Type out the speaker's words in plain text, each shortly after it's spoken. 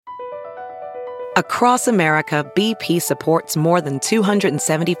Across America, BP supports more than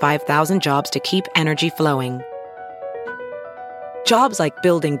 275,000 jobs to keep energy flowing. Jobs like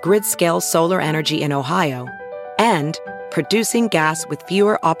building grid-scale solar energy in Ohio and producing gas with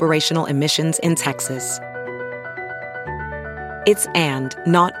fewer operational emissions in Texas. It's and,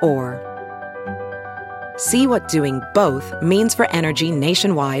 not or. See what doing both means for energy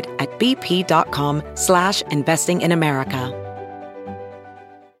nationwide at bp.com/investing in America.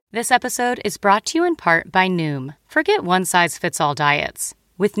 This episode is brought to you in part by Noom. Forget one-size-fits-all diets.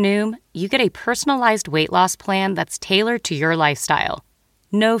 With Noom, you get a personalized weight loss plan that's tailored to your lifestyle.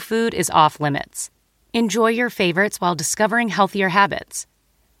 No food is off-limits. Enjoy your favorites while discovering healthier habits.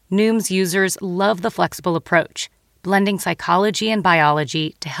 Noom's users love the flexible approach, blending psychology and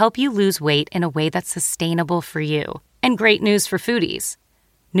biology to help you lose weight in a way that's sustainable for you. And great news for foodies.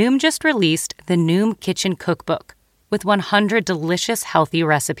 Noom just released the Noom Kitchen Cookbook with 100 delicious, healthy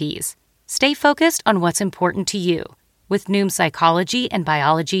recipes. Stay focused on what's important to you with Noom's psychology and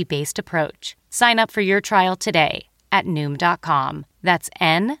biology-based approach. Sign up for your trial today at Noom.com. That's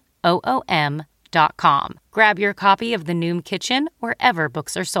NOOM.com. Grab your copy of the Noom Kitchen wherever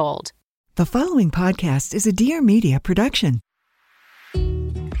books are sold. The following podcast is a Dear Media production.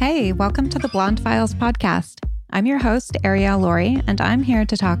 Hey, welcome to the Blonde Files podcast. I'm your host, Ariel Laurie, and I'm here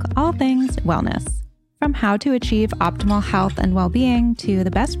to talk all things wellness. From how to achieve optimal health and well-being to the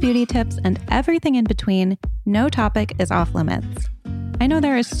best beauty tips and everything in between, no topic is off limits. I know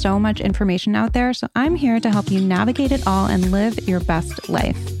there is so much information out there, so I'm here to help you navigate it all and live your best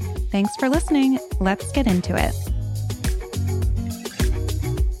life. Thanks for listening. Let's get into it.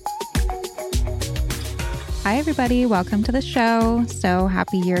 Hi, everybody. Welcome to the show. So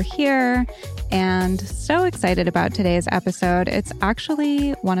happy you're here and so excited about today's episode. It's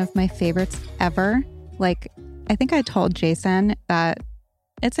actually one of my favorites ever. I think I told Jason that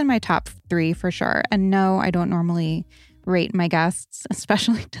it's in my top 3 for sure. And no, I don't normally rate my guests,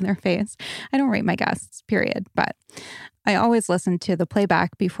 especially to their face. I don't rate my guests, period. But I always listen to the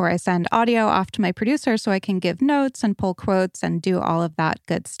playback before I send audio off to my producer so I can give notes and pull quotes and do all of that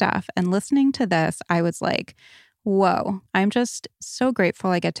good stuff. And listening to this, I was like, whoa, I'm just so grateful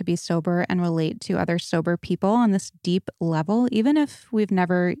I get to be sober and relate to other sober people on this deep level, even if we've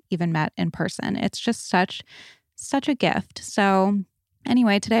never even met in person. It's just such a gift. So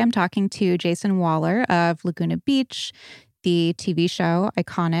anyway, today I'm talking to Jason Wahler of Laguna Beach, the TV show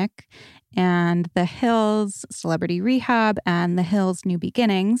Iconic, and The Hills, Celebrity Rehab, and The Hills New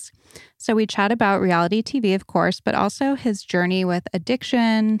Beginnings. So we chat about reality TV, of course, but also his journey with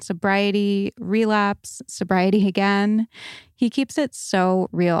addiction, sobriety, relapse, sobriety again. He keeps it so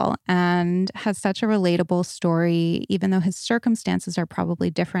real and has such a relatable story, even though his circumstances are probably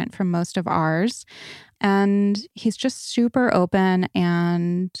different from most of ours. And he's just super open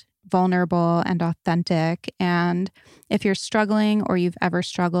and vulnerable and authentic. And if you're struggling or you've ever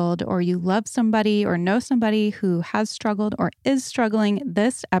struggled or you love somebody or know somebody who has struggled or is struggling,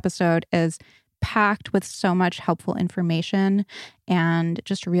 this episode is packed with so much helpful information and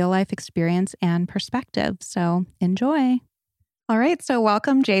just real life experience and perspective. So enjoy. All right. So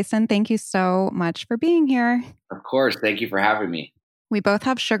welcome, Jason. Thank you so much for being here. Of course. Thank you for having me. We both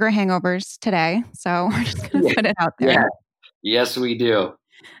have sugar hangovers today, so we're just going to put it out there. Yeah. Yes, we do.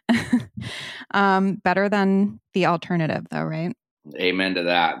 Better than the alternative, though, right? Amen to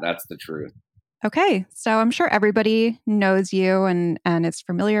that. That's the truth. Okay. So I'm sure everybody knows you and is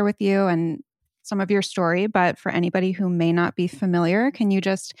familiar with you and some of your story. But for anybody who may not be familiar, can you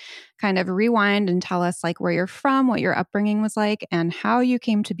just kind of rewind and tell us where you're from, what your upbringing was like, and how you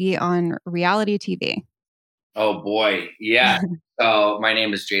came to be on reality TV? Oh, boy. Yeah. So my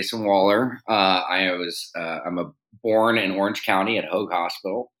name is Jason Wahler. I'm born in Orange County at Hoag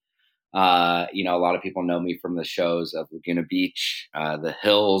Hospital. A lot of people know me from the shows of Laguna Beach, The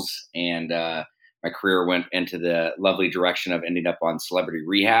Hills, and my career went into the lovely direction of ending up on Celebrity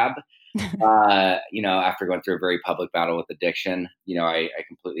Rehab. After going through a very public battle with addiction, I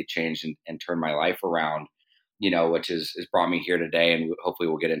completely changed and turned my life around, which has brought me here today. And hopefully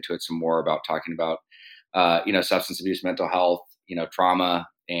we'll get into it some more about talking about, substance abuse, mental health, trauma,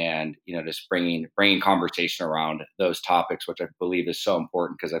 and, just bringing conversation around those topics, which I believe is so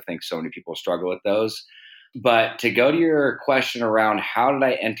important because I think so many people struggle with those. But to go to your question around how did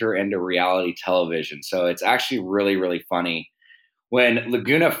I enter into reality television? So it's actually really, really funny. When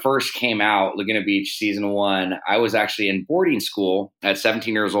Laguna first came out, Laguna Beach season 1, I was actually in boarding school at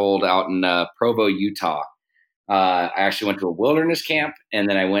 17 years old out in Provo, Utah. I actually went to a wilderness camp, and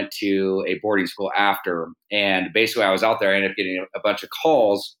then I went to a boarding school after. And basically, I was out there. I ended up getting a bunch of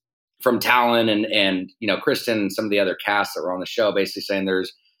calls from Talon and Kristen and some of the other casts that were on the show, basically saying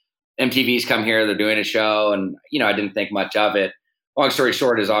there's MTV's come here, they're doing a show, and I didn't think much of it. Long story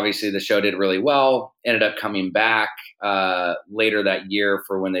short is obviously the show did really well, ended up coming back later that year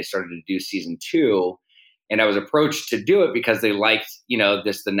for when they started to do season 2. And I was approached to do it because they liked,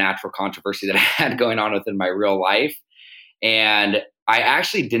 the natural controversy that I had going on within my real life. And I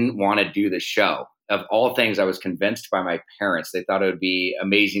actually didn't want to do the show. Of all things, I was convinced by my parents. They thought it would be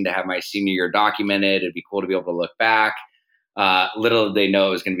amazing to have my senior year documented. It'd be cool to be able to look back. Little did they know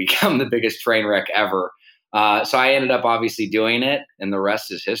it was going to become the biggest train wreck ever. So I ended up obviously doing it, and the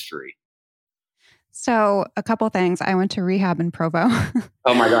rest is history. So a couple things. I went to rehab in Provo.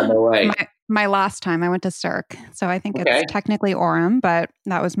 Oh my God, no way. My last time I went to Cirque. So I think it's technically Orem, but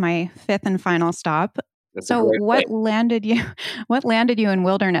that was my 5th and final stop. That's so what landed you in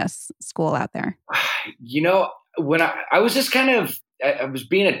wilderness school out there? When I was just I was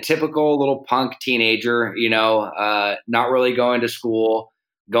being a typical little punk teenager, not really going to school,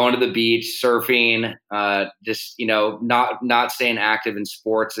 going to the beach, surfing, just, not staying active in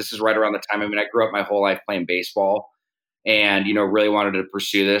sports. This is right around the time. I mean, I grew up my whole life playing baseball and, really wanted to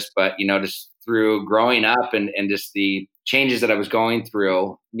pursue this, but, just through growing up and just the changes that I was going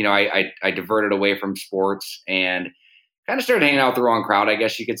through, I diverted away from sports and kind of started hanging out with the wrong crowd, I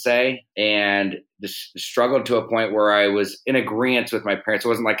guess you could say, and just struggled to a point where I was in agreement with my parents. It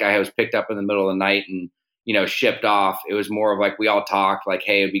wasn't like I was picked up in the middle of the night and, shipped off. It was more of like, we all talked like,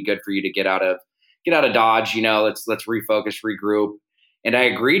 hey, it'd be good for you to get out of Dodge, let's refocus, regroup. And I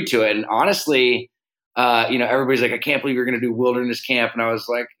agreed to it. And honestly, everybody's like, I can't believe you're going to do wilderness camp. And I was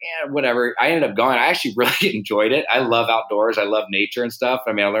like, yeah, whatever. I ended up going. I actually really enjoyed it. I love outdoors. I love nature and stuff.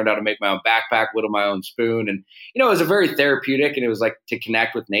 I mean, I learned how to make my own backpack, whittle my own spoon. And, it was a very therapeutic, and it was like to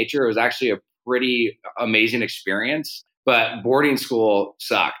connect with nature. It was actually a pretty amazing experience, but boarding school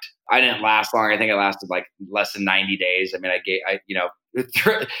sucked. I didn't last long. I think I lasted like less than 90 days. I mean, I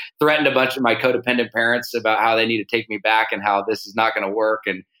threatened a bunch of my codependent parents about how they need to take me back and how this is not going to work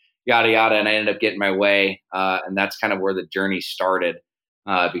and yada, yada. And I ended up getting my way. And that's kind of where the journey started.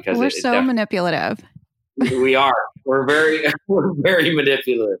 Because we're so manipulative. We are. We're very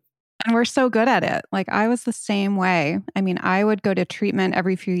manipulative. And we're so good at it. Like I was the same way. I mean, I would go to treatment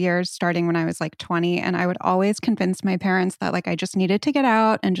every few years, starting when I was like 20. And I would always convince my parents that like I just needed to get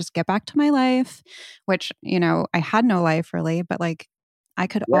out and just get back to my life, which, I had no life really, but like I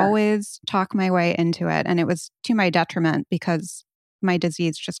could always talk my way into it. And it was to my detriment because my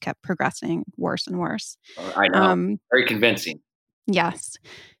disease just kept progressing worse and worse. I know. Very convincing. Yes.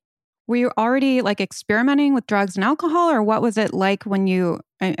 Were you already like experimenting with drugs and alcohol, or what was it like when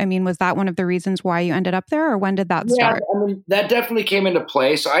I mean, was that one of the reasons why you ended up there, or when did that start? I mean, that definitely came into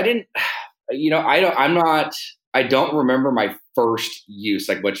play. So I didn't, I don't remember my first use,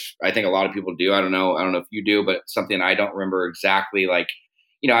 like, which I think a lot of people do. I don't know if you do, but something I don't remember exactly, like,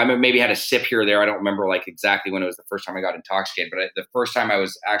 I maybe had a sip here or there. I don't remember like exactly when it was the first time I got intoxicated, but the first time I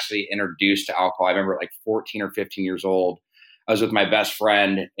was actually introduced to alcohol, I remember at like 14 or 15 years old. I was with my best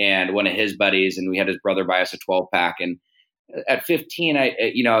friend and one of his buddies, and we had his brother buy us a 12-pack. And at 15,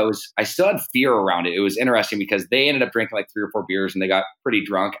 I still had fear around it. It was interesting because they ended up drinking like 3 or 4 beers and they got pretty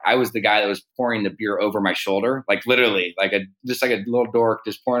drunk. I was the guy that was pouring the beer over my shoulder, like literally, like just like a little dork,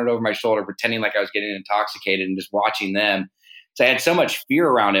 just pouring it over my shoulder, pretending like I was getting intoxicated and just watching them. So I had so much fear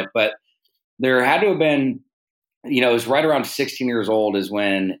around it, but there had to have been, it was right around 16 years old is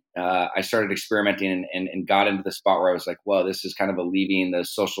when I started experimenting and got into the spot where I was like, whoa, this is kind of alleviating the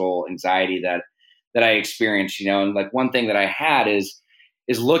social anxiety that I experienced, and like one thing that I had is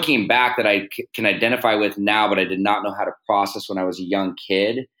looking back that I can identify with now, but I did not know how to process when I was a young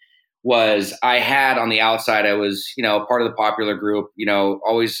kid, was I had on the outside, I was, part of the popular group,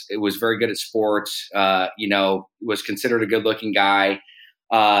 always, it was very good at sports, was considered a good looking guy.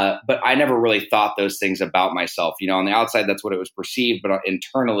 But I never really thought those things about myself, on the outside, that's what it was perceived. But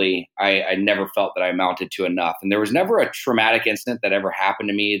internally, I never felt that I amounted to enough. And there was never a traumatic incident that ever happened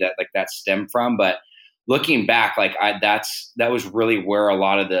to me that stemmed from. But looking back, like that was really where a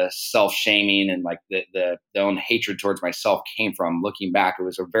lot of the self-shaming and like the own hatred towards myself came from. Looking back, it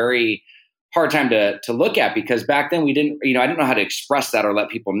was a very hard time to look at because back then I didn't know how to express that or let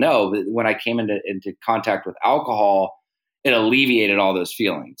people know. But when I came into contact with alcohol, it alleviated all those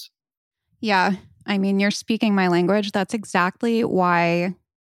feelings. Yeah. I mean, you're speaking my language. That's exactly why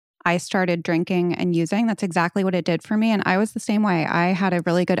I started drinking and using. That's exactly what it did for me. And I was the same way. I had a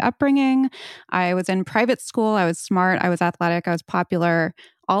really good upbringing. I was in private school. I was smart. I was athletic. I was popular,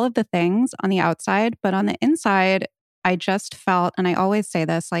 all of the things on the outside. But on the inside, I just felt, and I always say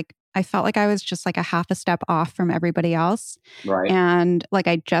this, like, I felt like I was just like a half a step off from everybody else. Right. And like,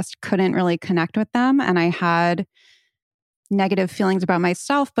 I just couldn't really connect with them. And I had negative feelings about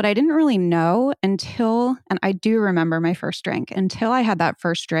myself, but I didn't really know until, and I do remember my first drink, until I had that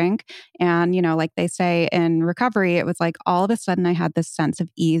first drink. And, like they say in recovery, it was like all of a sudden I had this sense of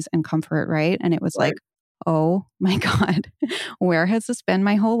ease and comfort, right? And it was Right. like, oh my God, where has this been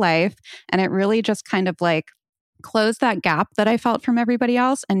my whole life? And it really just kind of like closed that gap that I felt from everybody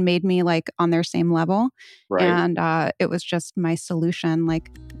else and made me like on their same level. Right. And it was just my solution,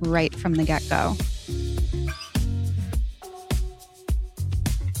 like right from the get-go.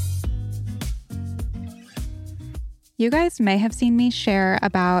 You guys may have seen me share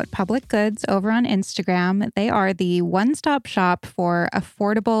about Public Goods over on Instagram. They are the one-stop shop for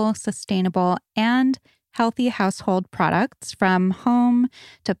affordable, sustainable, and healthy household products, from home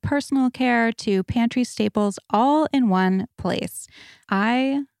to personal care to pantry staples, all in one place.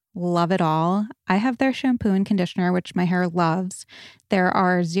 I love it all. I have their shampoo and conditioner, which my hair loves. There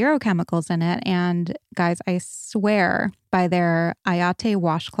are 0 chemicals in it. And guys, I swear by their Ayate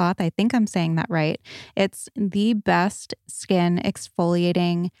washcloth, I think I'm saying that right. It's the best skin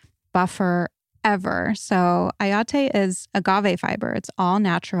exfoliating buffer ever. So Ayate is agave fiber. It's all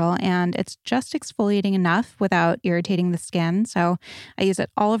natural and it's just exfoliating enough without irritating the skin. So I use it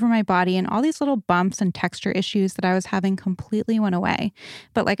all over my body, and all these little bumps and texture issues that I was having completely went away.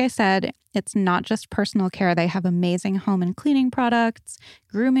 But like I said, it's not just personal care. They have amazing home and cleaning products,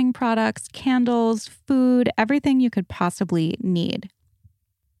 grooming products, candles, food, everything you could possibly need.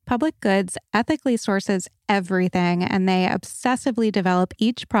 Public Goods ethically sources everything, and they obsessively develop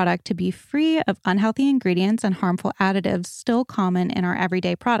each product to be free of unhealthy ingredients and harmful additives still common in our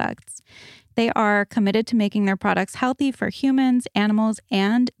everyday products. They are committed to making their products healthy for humans, animals,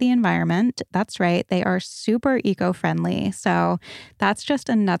 and the environment. That's right, they are super eco-friendly, so that's just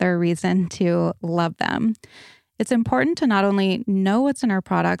another reason to love them. It's important to not only know what's in our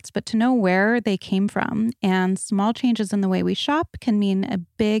products, but to know where they came from. And small changes in the way we shop can mean a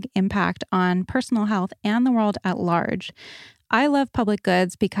big impact on personal health and the world at large. I love Public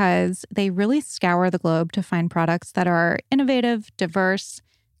Goods because they really scour the globe to find products that are innovative, diverse,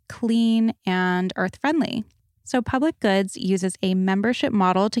 clean, and earth-friendly. So Public Goods uses a membership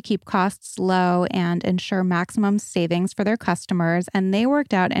model to keep costs low and ensure maximum savings for their customers. And they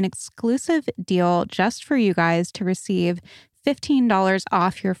worked out an exclusive deal just for you guys to receive $15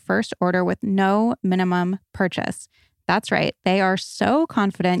 off your first order with no minimum purchase. That's right. They are so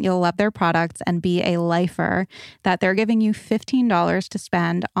confident you'll love their products and be a lifer that they're giving you $15 to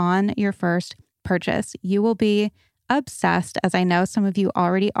spend on your first purchase. You will be obsessed, as I know some of you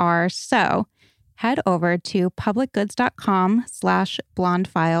already are. So head over to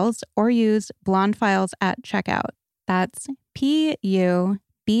publicgoods.com/blondefiles or use blondefiles at checkout. That's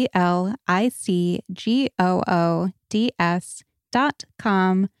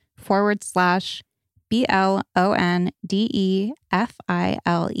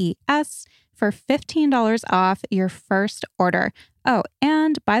for $15 off your first order. Oh,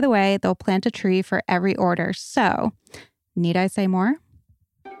 and by the way, they'll plant a tree for every order. So, need I say more?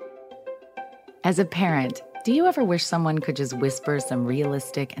 As a parent, do you ever wish someone could just whisper some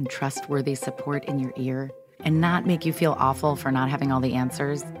realistic and trustworthy support in your ear and not make you feel awful for not having all the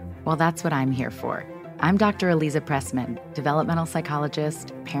answers? Well, that's what I'm here for. I'm Dr. Eliza Pressman, developmental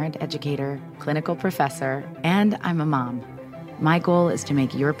psychologist, parent educator, clinical professor, and I'm a mom. My goal is to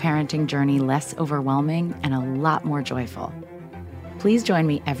make your parenting journey less overwhelming and a lot more joyful. Please join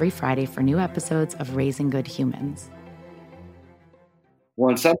me every Friday for new episodes of Raising Good Humans. Well,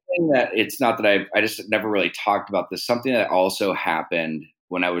 and something that it's not that I just never really talked about this, something that also happened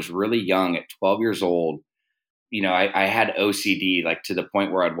when I was really young at 12 years old. I had OCD, like to the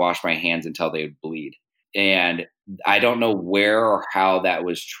point where I'd wash my hands until they would bleed. And I don't know where or how that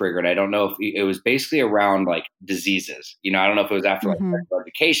was triggered. I don't know if it was basically around like diseases. I don't know if it was after like medical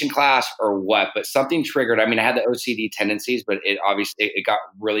education class or what, but something triggered. I mean, I had the OCD tendencies, but it obviously it got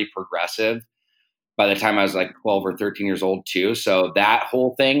really progressive by the time I was like 12 or 13 years old too. So that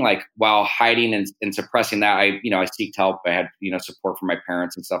whole thing, like while hiding and suppressing that, I seeked help. I had, support from my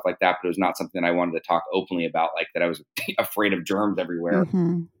parents and stuff like that, but it was not something I wanted to talk openly about, like that I was afraid of germs everywhere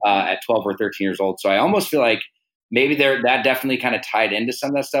at 12 or 13 years old. So I almost feel like maybe that definitely kind of tied into some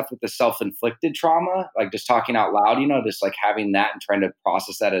of that stuff with the self-inflicted trauma, like just talking out loud, just like having that and trying to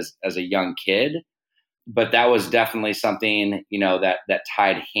process that as a young kid. But that was definitely something, that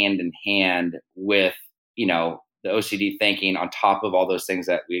tied hand in hand with, the OCD thinking on top of all those things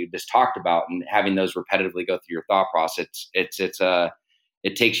that we just talked about, and having those repetitively go through your thought process. It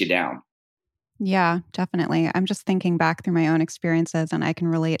takes you down. Yeah, definitely. I'm just thinking back through my own experiences and I can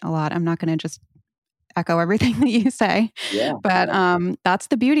relate a lot. I'm not going to just echo everything that you say. Yeah. But that's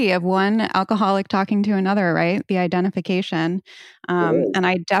the beauty of one alcoholic talking to another, right? The identification. And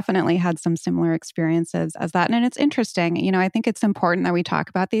I definitely had some similar experiences as that. And it's interesting. I think it's important that we talk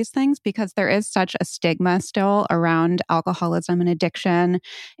about these things because there is such a stigma still around alcoholism and addiction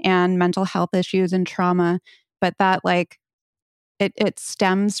and mental health issues and trauma. But that it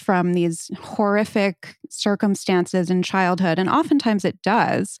stems from these horrific circumstances in childhood. And oftentimes it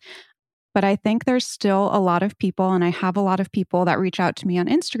does. But I think there's still a lot of people, and I have a lot of people that reach out to me on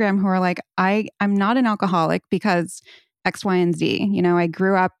Instagram who are like, I'm not an alcoholic because X, Y, and Z. I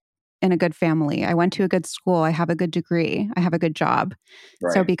grew up in a good family. I went to a good school. I have a good degree. I have a good job.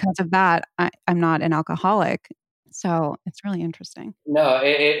 Right. So because of that, I'm not an alcoholic. So it's really interesting. No,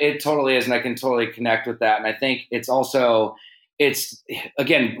 it totally is. And I can totally connect with that. And I think it's also,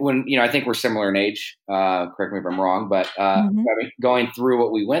 again, when, I think we're similar in age, correct me if I'm wrong, but I mean, going through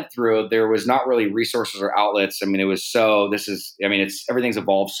what we went through, there was not really resources or outlets. I mean, everything's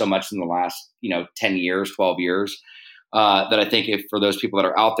evolved so much in the last, 10 years, 12 years, that I think if for those people that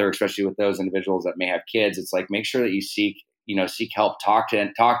are out there, especially with those individuals that may have kids, it's like, make sure that you seek help, talk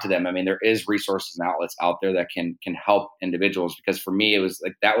to them. I mean, there is resources and outlets out there that can help individuals, because for me, it was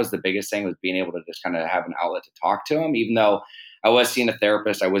like, that was the biggest thing, was being able to just kind of have an outlet to talk to them. Even though I was seeing a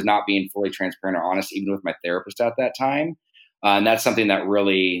therapist, I was not being fully transparent or honest, even with my therapist at that time. And that's something that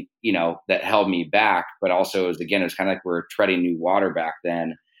really, that held me back, but also it was kind of like we're treading new water back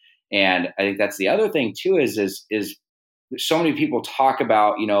then. And I think that's the other thing too, is so many people talk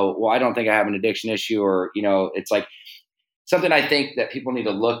about, well, I don't think I have an addiction issue, or, it's like, something I think that people need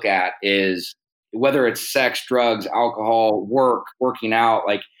to look at is whether it's sex, drugs, alcohol, working out,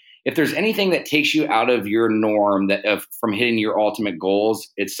 like if there's anything that takes you out of your norm from hitting your ultimate goals,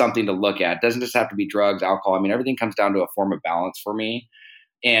 it's something to look at. It doesn't just have to be drugs, alcohol. I mean, everything comes down to a form of balance for me.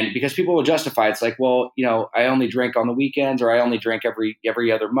 And because people will justify, it's like, well, I only drink on the weekends, or I only drink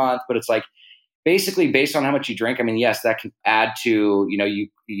every other month. But it's like, basically based on how much you drink, I mean, yes, that can add to,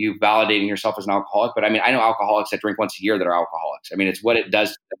 you validating yourself as an alcoholic. But I mean, I know alcoholics that drink once a year that are alcoholics. I mean, it's what it does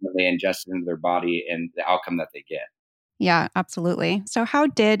to them when they ingest it into their body and the outcome that they get. Yeah, absolutely. So how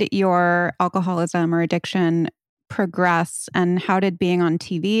did your alcoholism or addiction progress, and how did being on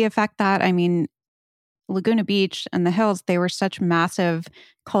TV affect that? I mean, Laguna Beach and the Hills, they were such massive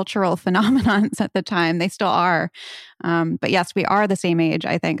cultural phenomenons at the time. They still are. But yes, we are the same age,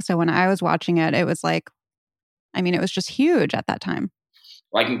 I think. So when I was watching it, it was like, it was just huge at that time.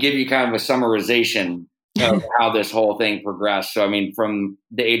 Well, I can give you kind of a summarization of how this whole thing progressed. So, I mean, from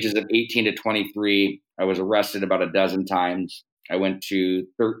the ages of 18 to 23, I was arrested about a dozen times. I went to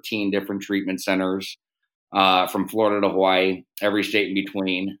 13 different treatment centers, from Florida to Hawaii, every state in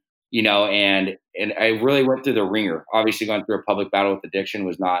between. And I really went through the ringer. Obviously, going through a public battle with addiction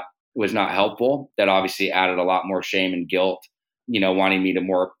was not helpful. That obviously added a lot more shame and guilt, wanting me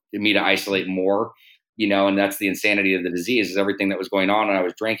to isolate more, and that's the insanity of the disease, is everything that was going on when I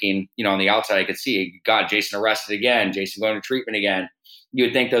was drinking. On the outside, I could see, God, Jason arrested again, Jason going to treatment again. You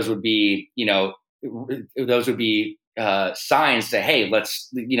would think those would be, signs to, hey, let's,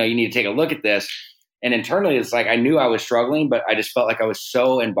 you need to take a look at this. And internally, it's like I knew I was struggling, but I just felt like I was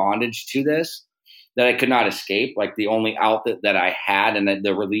so in bondage to this that I could not escape. Like the only outlet that I had and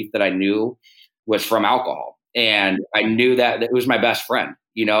the relief that I knew was from alcohol. And I knew that it was my best friend.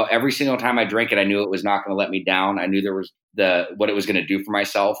 Every single time I drank it, I knew it was not going to let me down. I knew there was what it was going to do for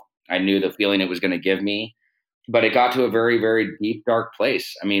myself. I knew the feeling it was going to give me. But it got to a very, very deep, dark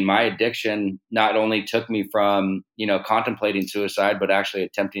place. I mean, my addiction not only took me from, contemplating suicide, but actually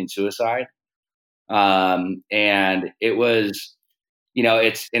attempting suicide. And it was,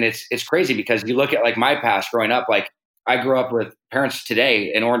 it's crazy because you look at like my past growing up, like I grew up with parents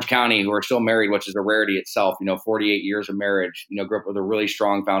today in Orange County who are still married, which is a rarity itself, 48 years of marriage, grew up with a really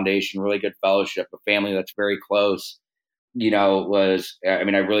strong foundation, really good fellowship, a family that's very close, I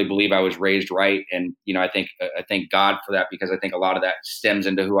really believe I was raised right. And, I thank God for that, because I think a lot of that stems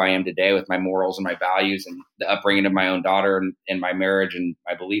into who I am today with my morals and my values and the upbringing of my own daughter and my marriage and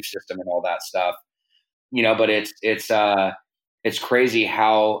my belief system and all that stuff. But it's crazy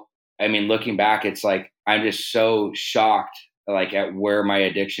how, looking back, it's like, I'm just so shocked, like at where my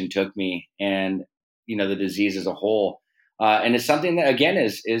addiction took me and, the disease as a whole. And it's something that, again,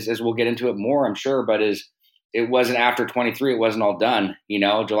 is we'll get into it more, I'm sure, but it wasn't after 23, it wasn't all done,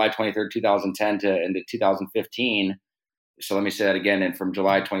 July 23rd, 2010 into 2015. So let me say that again. And from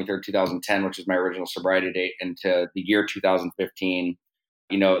July 23rd, 2010, which is my original sobriety date, into the year 2015,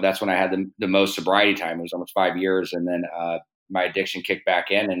 that's when I had the most sobriety time. It was almost 5 years. And then my addiction kicked back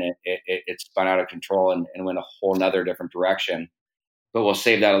in, and it spun out of control and went a whole nother different direction. But we'll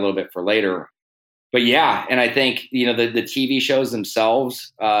save that a little bit for later. But yeah, and I think, the TV shows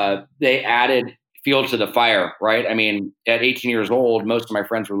themselves, they added fuel to the fire, right? I mean, at 18 years old, most of my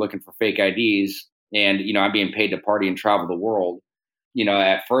friends were looking for fake IDs, and, I'm being paid to party and travel the world.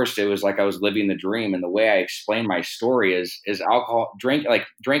 At first it was like I was living the dream. And the way I explain my story is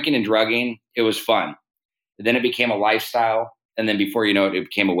drinking and drugging. It was fun. Then it became a lifestyle. And then before you know it, it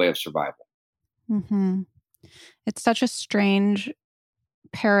became a way of survival. Mm-hmm. It's such a strange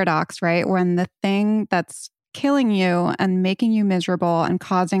paradox, right? When the thing that's killing you and making you miserable and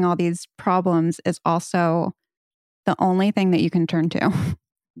causing all these problems is also the only thing that you can turn to.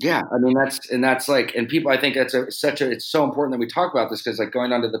 Yeah. I mean, and people, I think it's so important that we talk about this, because like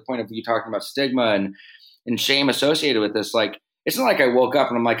going on to the point of you talking about stigma and shame associated with this, like, it's not like I woke up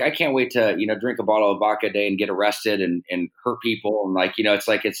and I'm like, I can't wait to, drink a bottle of vodka a day and get arrested and hurt people. And like, it's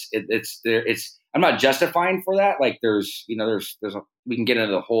like, I'm not justifying for that. Like we can get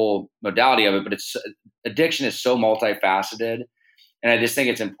into the whole modality of it, but addiction is so multifaceted. And I just think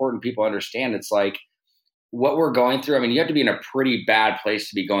it's important people understand it's like what we're going through. I mean, you have to be in a pretty bad place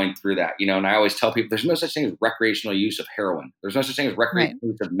to be going through that, and I always tell people there's no such thing as recreational use of heroin. There's no such thing as recreational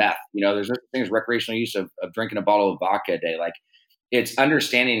use of meth. There's no such thing as recreational use of drinking a bottle of vodka a day. Like, it's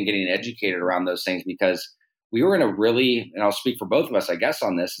understanding and getting educated around those things, because we were in a really, and I'll speak for both of us, I guess,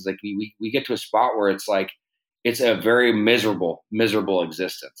 on this, is like we get to a spot where it's like, it's a very miserable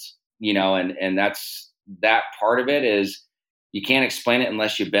existence, and that's, that part of it is, you can't explain it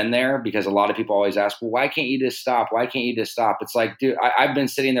unless you've been there, because a lot of people always ask, well, why can't you just stop? Why can't you just stop? It's like, dude, I've been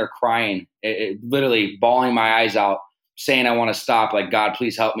sitting there crying, literally bawling my eyes out, saying I want to stop. Like, God,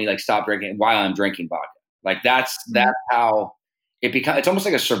 please help me, like, stop drinking while I'm drinking vodka. Like, that's how it becomes. It's almost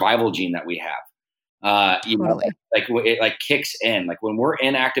like a survival gene that we have. Totally. Like it like kicks in. Like when we're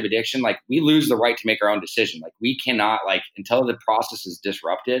in active addiction, like we lose the right to make our own decision. Like we cannot, like, until the process is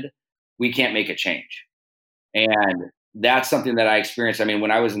disrupted, we can't make a change. And that's something that I experienced. I mean,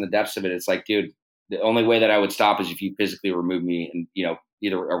 when I was in the depths of it, it's like, dude, the only way that I would stop is if you physically removed me and,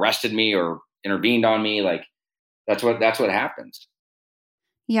 either arrested me or intervened on me. Like that's what happens.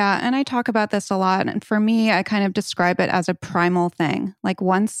 Yeah. And I talk about this a lot. And for me, I kind of describe it as a primal thing. Like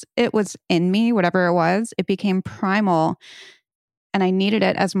once it was in me, whatever it was, it became primal. And I needed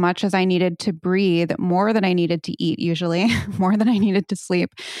it as much as I needed to breathe, more than I needed to eat, usually, more than I needed to sleep.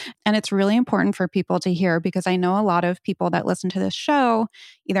 And it's really important for people to hear, because I know a lot of people that listen to this show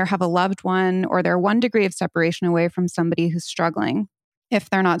either have a loved one or they're 1 degree of separation away from somebody who's struggling, if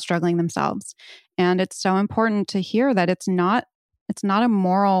they're not struggling themselves. And it's so important to hear that it's not a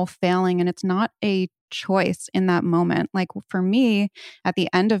moral failing, and it's not a choice in that moment. Like for me, at the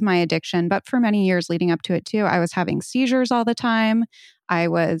end of my addiction, but for many years leading up to it too, I was having seizures all the time. I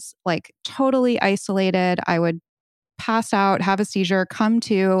was like totally isolated. I would pass out, have a seizure, come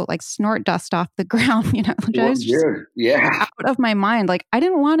to, like snort dust off the ground, just Yeah. out of my mind. Like I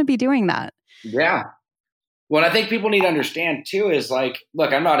didn't want to be doing that. Yeah. What I think people need to understand too is like,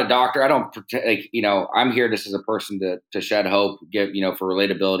 look, I'm not a doctor. I don't pretend, like, I'm here just as a person to shed hope, give, for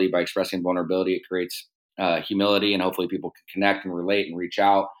relatability by expressing vulnerability. It creates humility, and hopefully people can connect and relate and reach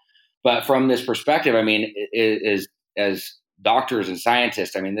out. But from this perspective, I mean, as doctors and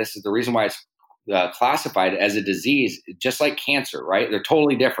scientists, I mean, this is the reason why it's classified as a disease, just like cancer, right? They're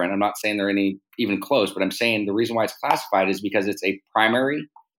totally different. I'm not saying they're even close, but I'm saying the reason why it's classified is because it's a primary,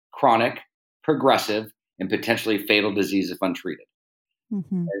 chronic, progressive, and potentially fatal disease if untreated.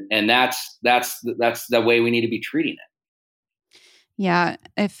 Mm-hmm. And that's the way we need to be treating it. Yeah.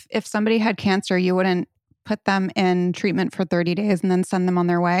 If somebody had cancer, you wouldn't put them in treatment for 30 days and then send them on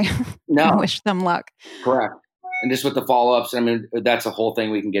their way. No. And wish them luck. Correct. And just with the follow-ups, I mean, that's a whole thing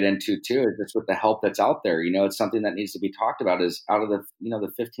we can get into too, is just with the help that's out there. It's something that needs to be talked about, is out of the,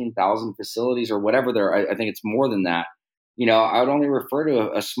 the 15,000 facilities or whatever there, I think it's more than that. I would only refer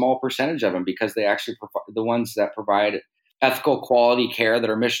to a small percentage of them, because they actually the ones that provide ethical, quality care that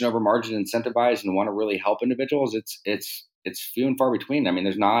are mission over margin incentivized and want to really help individuals. It's few and far between. I mean,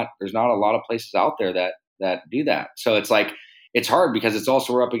 there's not a lot of places out there that do that. So it's like, it's hard, because it's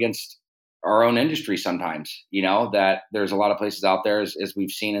also, we're up against our own industry sometimes, that there's a lot of places out there, as we've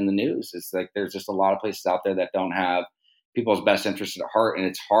seen in the news. It's like, there's just a lot of places out there that don't have people's best interests at heart. And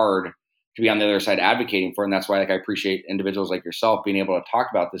it's hard to be on the other side advocating for. And that's why, like, I appreciate individuals like yourself being able to talk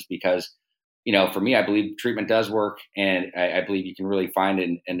about this, because, for me, I believe treatment does work, and I believe you can really find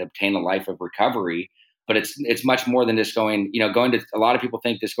and obtain a life of recovery. But it's much more than just going to, a lot of people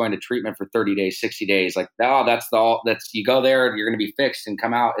think just going to treatment for 30 days, 60 days, like, oh, that's you go there, you're going to be fixed and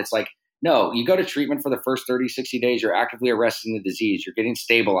come out. It's like, no, you go to treatment for the first 30, 60 days, you're actively arresting the disease, you're getting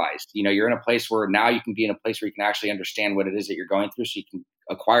stabilized. You're in a place where now you can be in a place where you can actually understand what it is that you're going through, so you can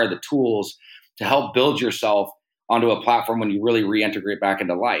acquire the tools to help build yourself onto a platform when you really reintegrate back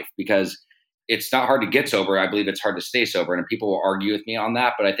into life, because it's not hard to get sober. I believe it's hard to stay sober, and people will argue with me on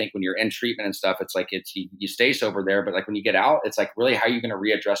that. But I think when you're in treatment and stuff, it's like you stay sober there. But like when you get out, it's like really how are you going to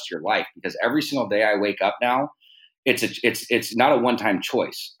readjust your life? Because every single day I wake up now, it's not a one-time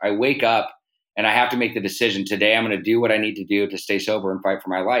choice. I wake up and I have to make the decision today. I'm going to do what I need to do to stay sober and fight for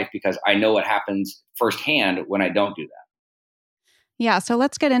my life, because I know what happens firsthand when I don't do that. Yeah. So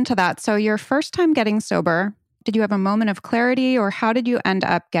let's get into that. So your first time getting sober, did you have a moment of clarity, or how did you end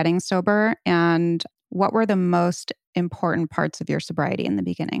up getting sober? And what were the most important parts of your sobriety in the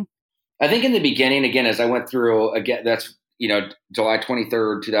beginning? I think in the beginning, again, as I went through, again, that's, July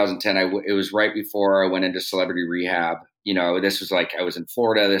 23rd, 2010, it was right before I went into celebrity rehab. This was like, I was in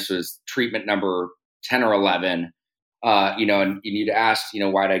Florida. This was treatment number 10 or 11. And you'd ask,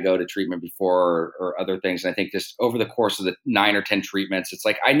 why'd I go to treatment before or other things. And I think this over the course of the 9 or 10 treatments, it's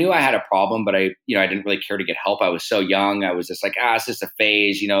like, I knew I had a problem, but I didn't really care to get help. I was so young. I was just like, it's just a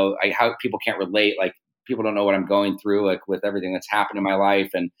phase, how people can't relate. Like people don't know what I'm going through, like with everything that's happened in my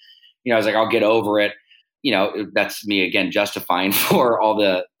life. And, I was like, I'll get over it. That's me again, justifying for all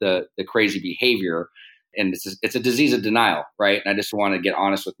the crazy behavior. And it's a disease of denial. Right. And I just want to get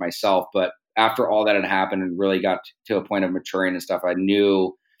honest with myself. But after all that had happened and really got to a point of maturing and stuff, I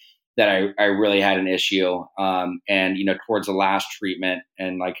knew that I really had an issue. And, towards the last treatment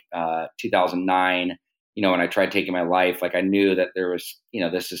in 2009, when I tried taking my life, like I knew that there was,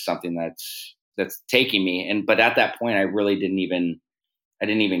 this is something that's taking me. But at that point, I really didn't even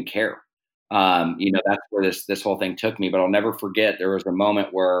care. That's where this whole thing took me. But I'll never forget, there was a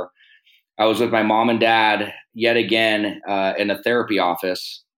moment where I was with my mom and dad yet again in a therapy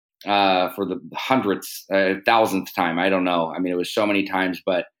office for the thousandth time. I don't know. I mean, it was so many times,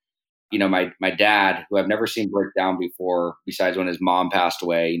 but my dad, who I've never seen break down before, besides when his mom passed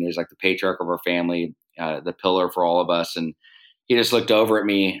away, he's like the patriarch of our family, the pillar for all of us. And he just looked over at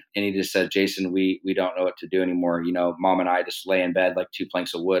me and he just said, Jason, we don't know what to do anymore. Mom and I just lay in bed like 2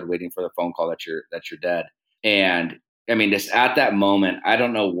 planks of wood, waiting for the phone call that you're dead. And I mean, just at that moment, I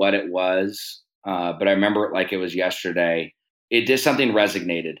don't know what it was, but I remember it like it was yesterday. It did something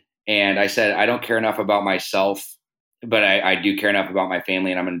resonated. And I said, I don't care enough about myself, but I do care enough about my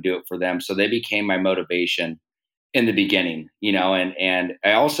family, and I'm going to do it for them. So they became my motivation in the beginning, and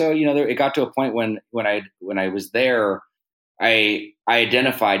I also, it got to a point when I was there, I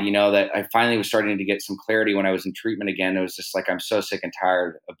identified, that I finally was starting to get some clarity when I was in treatment again. It was just like, I'm so sick and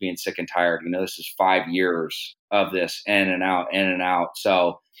tired of being sick and tired. This is 5 years of this in and out.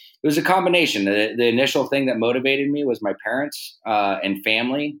 So it was a combination. The initial thing that motivated me was my parents and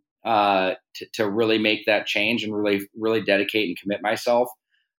family to really make that change and really, really dedicate and commit myself.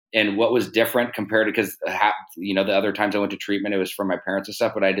 And what was different compared to, because, the other times I went to treatment, it was from my parents and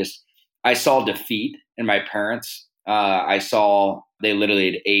stuff, but I saw defeat in my parents. I saw they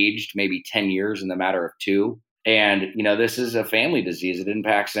literally had aged maybe 10 years in the matter of 2. And, this is a family disease. It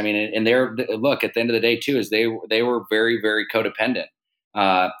impacts, and look, at the end of the day too, is they were very, very codependent.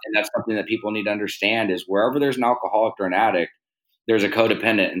 And that's something that people need to understand, is wherever there's an alcoholic or an addict, there's a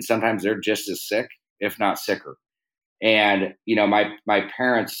codependent, and sometimes they're just as sick, if not sicker. And, my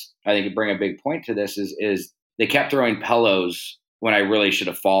parents, I think, bring a big point to this is they kept throwing pillows when I really should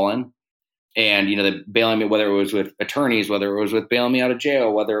have fallen. And, they bailing me, whether it was with attorneys, whether it was with bailing me out of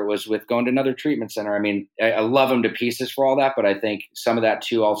jail, whether it was with going to another treatment center. I love them to pieces for all that, but I think some of that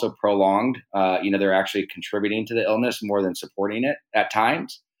too also prolonged, they're actually contributing to the illness more than supporting it at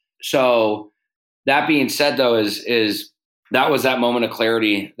times. So that being said, though, is that was that moment of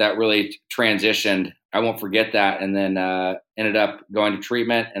clarity that really transitioned. I won't forget that. And then ended up going to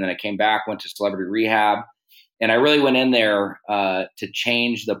treatment. And then I came back, went to celebrity rehab. And I really went in there to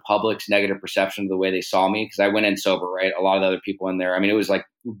change the public's negative perception of the way they saw me, because I went in sober, right? A lot of the other people in there. It was like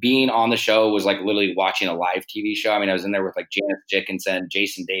being on the show was like literally watching a live TV show. I was in there with like Janice Dickinson,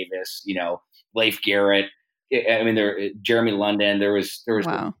 Jason Davis, Leif Garrett. Jeremy London. There was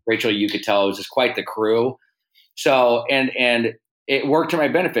Wow. Rachel Yucatel. It was just quite the crew. So, and it worked to my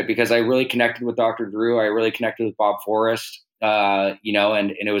benefit, because I really connected with Dr. Drew. I really connected with Bob Forrest, and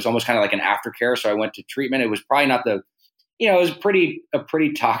it was almost kind of like an aftercare. So I went to treatment. It was probably not it was a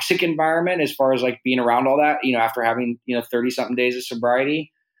pretty toxic environment as far as like being around all that, after having, 30 something days of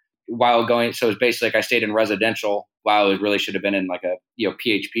sobriety while going. So it was basically like I stayed in residential while it really should have been in like a,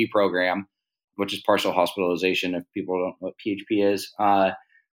 PHP program, which is partial hospitalization. If people don't know what PHP is,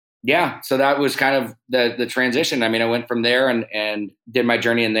 so that was kind of the transition. I went from there and did my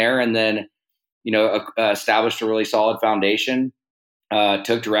journey in there, and then, established a really solid foundation,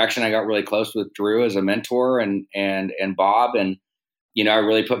 took direction. I got really close with Drew as a mentor and Bob. And I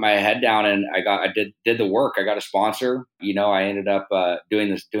really put my head down and I did the work. I got a sponsor. I ended up doing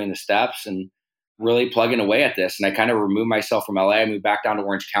the steps and really plugging away at this. And I kind of removed myself from LA. I moved back down to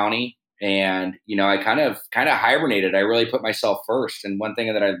Orange County, and I kind of hibernated. I really put myself first. And one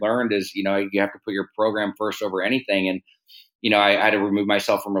thing that I learned is you have to put your program first over anything. And I had to remove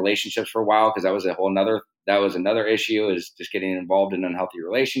myself from relationships for a while because that was another issue, is just getting involved in unhealthy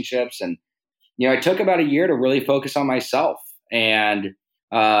relationships. And I took about a year to really focus on myself. And,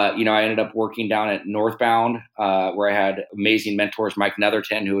 I ended up working down at Northbound, where I had amazing mentors, Mike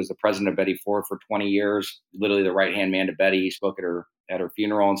Netherton, who was the president of Betty Ford for 20 years, literally the right-hand man to Betty. He spoke at her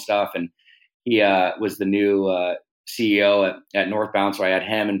funeral and stuff. And he was the new CEO at Northbound. So I had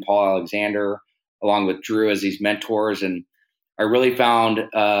him and Paul Alexander, along with Drew, as these mentors. And I really found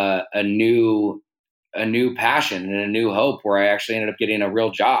a new passion and a new hope, where I actually ended up getting a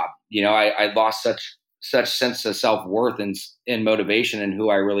real job. I lost such sense of self-worth and motivation in who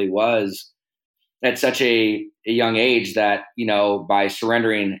I really was at such a young age that, by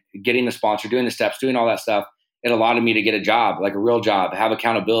surrendering, getting the sponsor, doing the steps, doing all that stuff, it allowed me to get a job, like a real job, have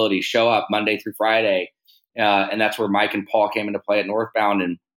accountability, show up Monday through Friday. And that's where Mike and Paul came into play at Northbound.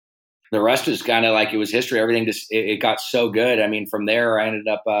 And the rest is kind of like, it was history. Everything it got so good. I mean, from there, I ended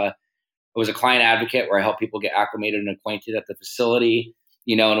up, I was a client advocate where I helped people get acclimated and acquainted at the facility.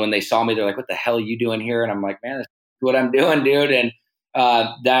 And when they saw me, they're like, "What the hell are you doing here?" And I'm like, "Man, that's what I'm doing, dude." And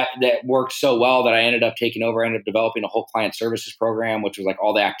that worked so well that I ended up taking over. I ended up developing a whole client services program, which was like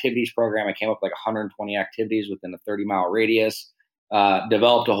all the activities program. I came up with like 120 activities within a 30-mile radius,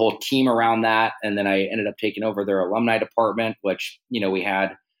 developed a whole team around that. And then I ended up taking over their alumni department, which, we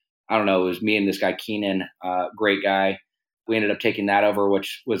had, I don't know, it was me and this guy, Keenan, great guy. We ended up taking that over,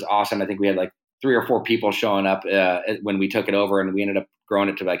 which was awesome. I think we had like 3 or 4 people showing up when we took it over, and we ended up growing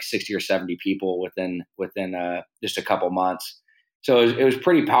it to like 60 or 70 people within just a couple months. So it was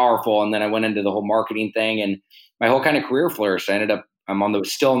pretty powerful. And then I went into the whole marketing thing, and my whole kind of career flourished. I'm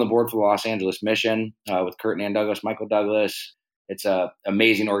still on the board for the Los Angeles Mission with Kurt and Ann Douglas, Michael Douglas. It's an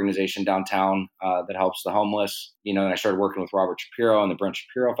amazing organization downtown that helps the homeless. And I started working with Robert Shapiro and the Brent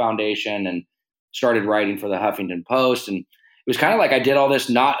Shapiro Foundation, and started writing for the Huffington Post. And it was kind of like I did all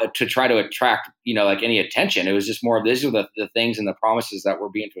this not to try to attract, like any attention. It was just more of, these are the things and the promises that were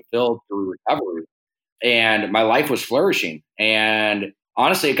being fulfilled through recovery. And my life was flourishing. And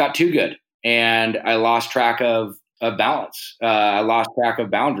honestly, it got too good. And I lost track of balance. I lost track of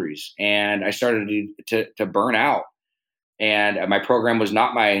boundaries. And I started to burn out. And my program was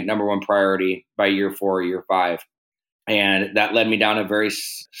not my number one priority by year 4, year 5. And that led me down a very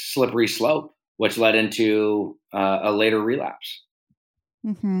slippery slope, which led into a later relapse.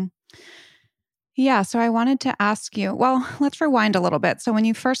 Mm-hmm. Yeah. So I wanted to ask you, well, let's rewind a little bit. So when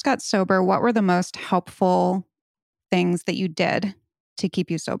you first got sober, what were the most helpful things that you did to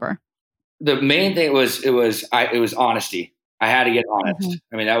keep you sober? The main thing was, it was honesty. I had to get honest.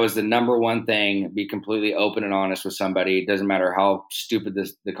 Mm-hmm. I mean, that was the number one thing, be completely open and honest with somebody. It doesn't matter how stupid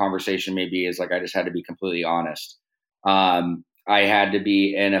the conversation may be, is like, I just had to be completely honest. I had to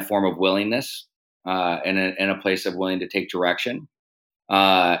be in a form of willingness. In a place of willing to take direction.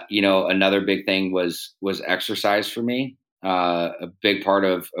 Another big thing was exercise for me. A big part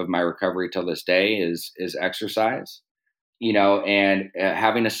of my recovery till this day is exercise, and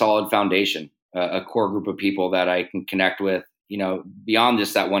having a solid foundation, a core group of people that I can connect with, beyond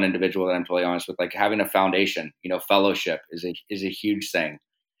just that one individual that I'm totally honest with, like having a foundation, fellowship is a huge thing.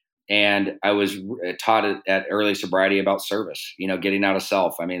 And I was taught at early sobriety about service, getting out of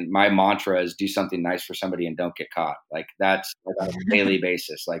self. I mean, my mantra is do something nice for somebody and don't get caught. Like that's like on a daily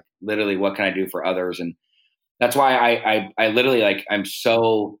basis, like literally what can I do for others? And that's why I literally, like, I'm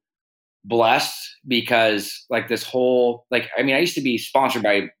so blessed, because like this whole, like, I mean, I used to be sponsored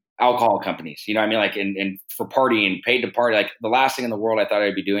by alcohol companies, like, and for partying, paid to party. Like the last thing in the world I thought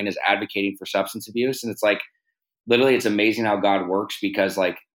I'd be doing is advocating for substance abuse. And it's like, literally, it's amazing how God works, because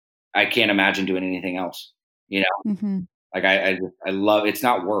like, I can't imagine doing anything else, Mm-hmm. Like I love, it's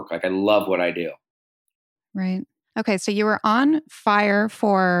not work. Like I love what I do. Right. Okay. So you were on fire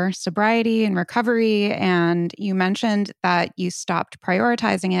for sobriety and recovery, and you mentioned that you stopped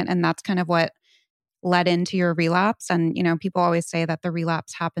prioritizing it, and that's kind of what led into your relapse. And, people always say that the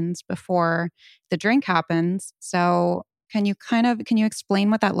relapse happens before the drink happens. So can you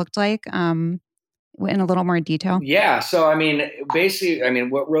explain what that looked like? In a little more detail? Yeah. So, I mean, basically,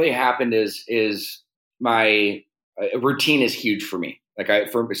 what really happened is my routine is huge for me. Like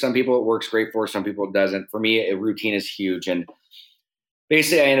for some people it works great for, some people it doesn't. For me, a routine is huge. And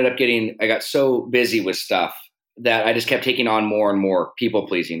basically I got so busy with stuff that I just kept taking on more and more people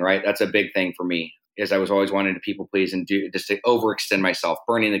pleasing, right? That's a big thing for me. is I was always wanting to people please and do just to overextend myself,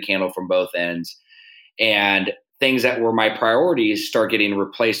 burning the candle from both ends. And things that were my priorities start getting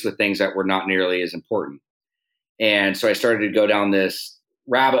replaced with things that were not nearly as important. And so I started to go down this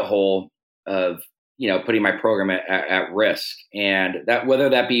rabbit hole of, putting my program at risk. And that, whether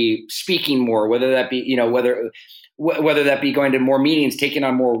that be speaking more, whether that be, whether that be going to more meetings, taking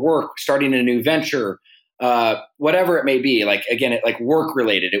on more work, starting a new venture, whatever it may be, like, again, like work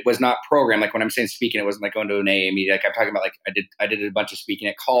related, it was not program. Like when I'm saying speaking, it wasn't like going to an AA meeting. Like I'm talking about, like I did a bunch of speaking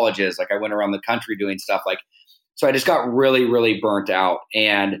at colleges. Like I went around the country doing stuff like, so I just got really, really burnt out.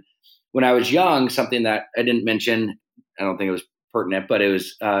 And when I was young, something that I didn't mention, I don't think it was pertinent, but it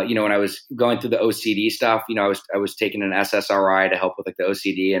was, when I was going through the OCD stuff, I was taking an SSRI to help with like the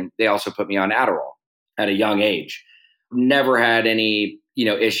OCD, and they also put me on Adderall at a young age. Never had any,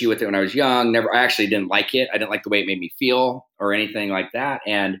 issue with it when I was young. I actually didn't like it. I didn't like the way it made me feel or anything like that.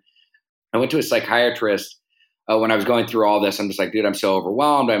 And I went to a psychiatrist when I was going through all this. I'm just like, dude, I'm so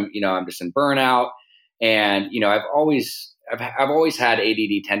overwhelmed. I'm just in burnout. And, I've always had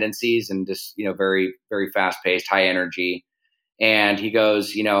ADD tendencies and just, very, very fast paced, high energy. And he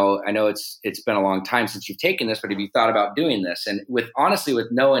goes, I know it's been a long time since you've taken this, but have you thought about doing this? And with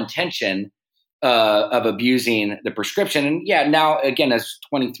no intention of abusing the prescription. And yeah, now again, as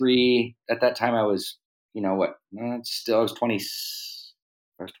 23, at that time I was, I was 20,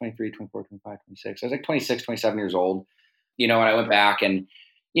 I was 23, 24, 25, 26. I was like 26, 27 years old, and I went back and,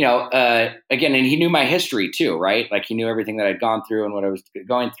 again, and he knew my history too, right? Like he knew everything that I'd gone through and what I was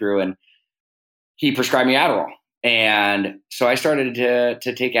going through. And he prescribed me Adderall. And so I started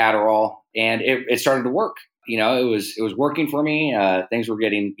to take Adderall, and it started to work. It was working for me. Things were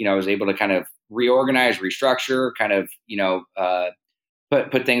getting, I was able to kind of reorganize, restructure, kind of,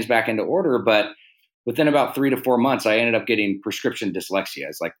 put things back into order. But within about 3 to 4 months, I ended up getting prescription dyslexia,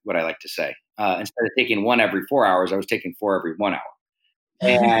 is like what I like to say. Instead of taking 1 every 4 hours, I was taking 4 every 1 hour.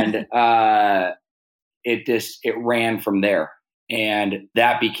 And it ran from there. And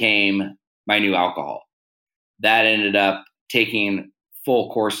that became my new alcohol. That ended up taking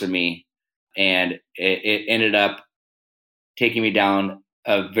full course of me, and it ended up taking me down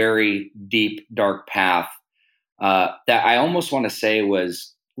a very deep, dark path that I almost want to say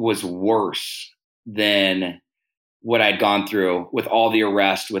was worse than what I'd gone through with all the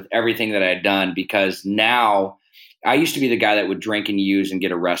arrest, with everything that I had done. Because now I used to be the guy that would drink and use and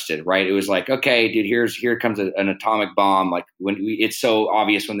get arrested, right? It was like, okay, dude, here comes an atomic bomb. Like it's so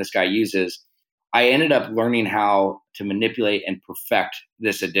obvious when this guy uses. I ended up learning how to manipulate and perfect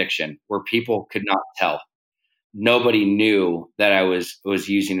this addiction where people could not tell. Nobody knew that I was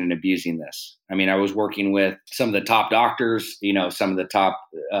using and abusing this. I mean, I was working with some of the top doctors, some of the top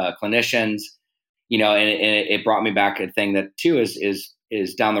clinicians, and it brought me back a thing that too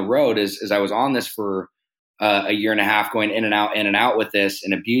is down the road is I was on this for a year and a half, going in and out with this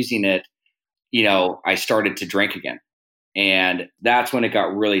and abusing it. I started to drink again. And that's when it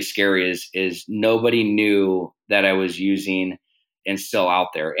got really scary is nobody knew that I was using and still out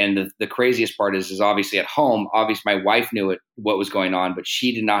there. And the craziest part is obviously at home, obviously my wife knew what was going on, but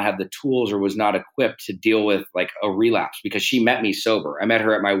she did not have the tools or was not equipped to deal with like a relapse, because she met me sober. I met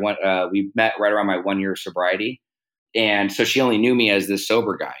her at we met right around my 1 year sobriety. And so she only knew me as this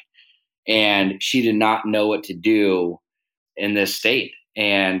sober guy, and she did not know what to do in this state.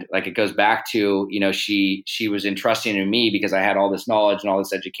 And like, it goes back to, she was entrusting in me because I had all this knowledge and all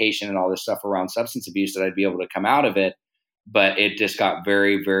this education and all this stuff around substance abuse that I'd be able to come out of it. But it just got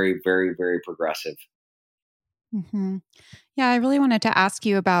very, very, very, very progressive. Mm-hmm. Yeah, I really wanted to ask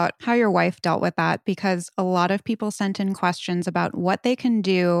you about how your wife dealt with that, because a lot of people sent in questions about what they can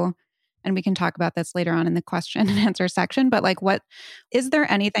do. And we can talk about this later on in the question and answer section. But like, is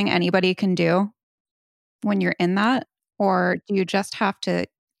there anything anybody can do when you're in that? Or do you just have to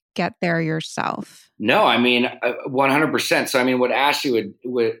get there yourself? No, I mean, 100%. So, I mean, what Ashley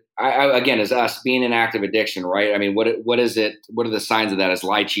again, is us being in active addiction, right? I mean, what is it? What are the signs of that? Is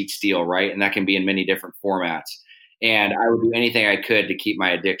lie, cheat, steal, right? And that can be in many different formats. And I would do anything I could to keep my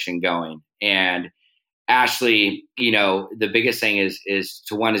addiction going. And Ashley, the biggest thing is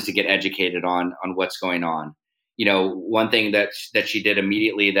to get educated on what's going on. One thing that she did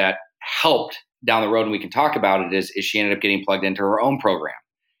immediately that helped down the road, and we can talk about it, is she ended up getting plugged into her own program.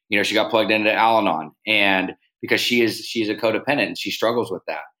 She got plugged into Al-Anon, and because she's a codependent and she struggles with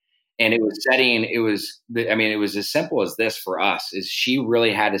that. And it was as simple as this for us, is she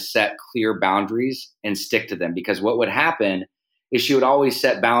really had to set clear boundaries and stick to them, because what would happen is she would always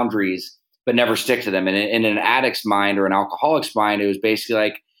set boundaries, but never stick to them. And in an addict's mind or an alcoholic's mind, it was basically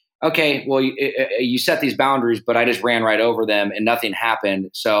like, okay, well, you set these boundaries, but I just ran right over them and nothing happened.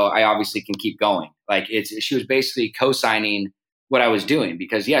 So I obviously can keep going. Like she was basically co-signing what I was doing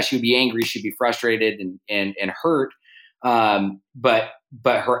because yeah, she'd be angry, she'd be frustrated and hurt. But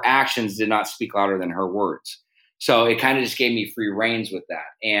her actions did not speak louder than her words. So it kind of just gave me free reins with that.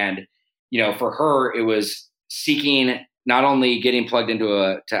 And, for her, it was seeking not only getting plugged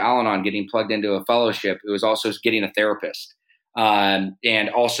into to Al-Anon, getting plugged into a fellowship, it was also getting a therapist. And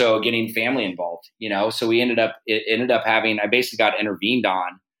also getting family involved, so it ended up having, I basically got intervened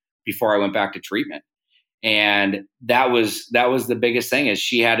on before I went back to treatment. And that was the biggest thing is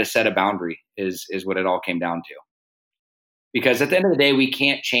she had to set a boundary is what it all came down to. Because at the end of the day, we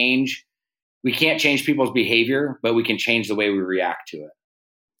can't change people's behavior, but we can change the way we react to it.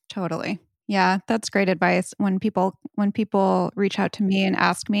 Totally. Yeah, that's great advice. When people reach out to me and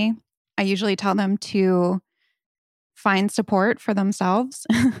ask me, I usually tell them to find support for themselves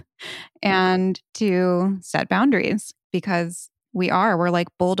and to set boundaries because we're like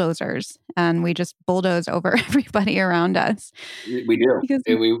bulldozers and we just bulldoze over everybody around us. We do. Because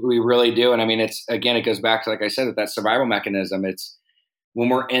we really do. And I mean, it goes back to, like I said, with that survival mechanism. It's when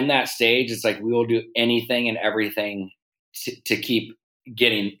we're in that stage, it's like we will do anything and everything to keep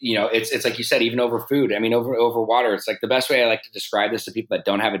getting, it's like you said, even over food. I mean, over water. It's like the best way I like to describe this to people that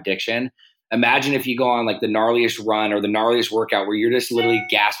don't have addiction. Imagine if you go on like the gnarliest run or the gnarliest workout where you're just literally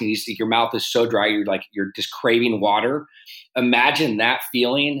gasping. Your mouth is so dry. You're just craving water. Imagine that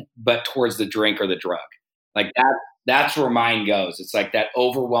feeling, but towards the drink or the drug. Like that's where mine goes. It's like that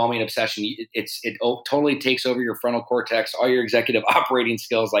overwhelming obsession. It totally takes over your frontal cortex, all your executive operating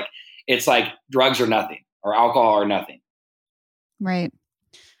skills. Like it's like drugs or nothing or alcohol or nothing. Right.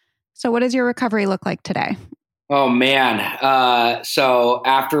 So what does your recovery look like today? Oh man. So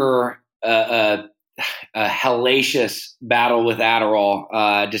after a hellacious battle with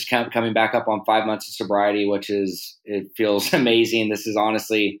Adderall, just coming back up on 5 months of sobriety, it feels amazing. This is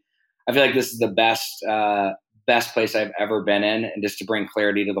honestly, I feel like this is the best place I've ever been in. And just to bring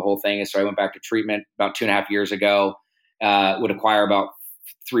clarity to the whole thing is, so I went back to treatment about 2.5 years ago, would acquire about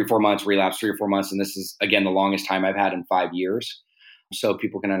 3-4 months, relapse 3 or 4 months. And this is, again, the longest time I've had in 5 years. So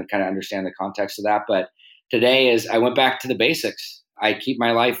people can kind of understand the context of that. But today is I went back to the basics. I keep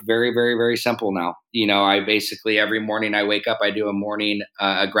my life very, very, very simple now. I basically every morning I wake up, I do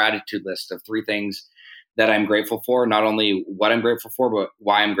a gratitude list of 3 things that I'm grateful for, not only what I'm grateful for, but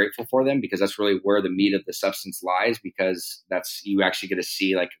why I'm grateful for them, because that's really where the meat of the substance lies, because you actually get to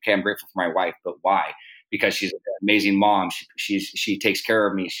see like, okay, I'm grateful for my wife, but why? Because she's an amazing mom. She takes care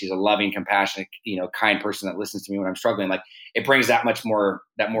of me. She's a loving, compassionate, kind person that listens to me when I'm struggling. Like it brings that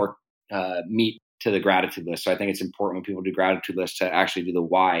more meat to the gratitude list. So I think it's important when people do gratitude lists to actually do the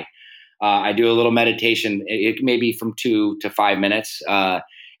why. I do a little meditation. It may be from 2 to 5 minutes.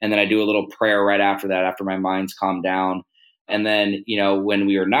 And then I do a little prayer right after that, after my mind's calmed down. And then, when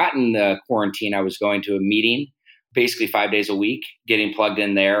we were not in the quarantine, I was going to a meeting basically 5 days a week, getting plugged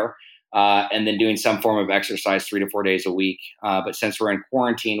in there, and then doing some form of exercise 3 to 4 days a week. But since we're in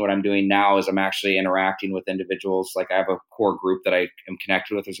quarantine, what I'm doing now is I'm actually interacting with individuals. Like I have a core group that I am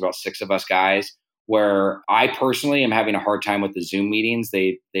connected with. There's about 6 of us guys, where I personally am having a hard time with the Zoom meetings.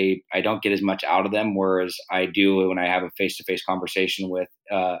 I don't get as much out of them, whereas I do when I have a face-to-face conversation with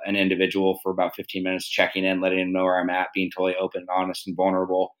an individual for about 15 minutes, checking in, letting them know where I'm at, being totally open, honest, and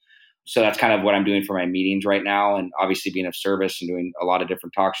vulnerable. So that's kind of what I'm doing for my meetings right now. And obviously being of service and doing a lot of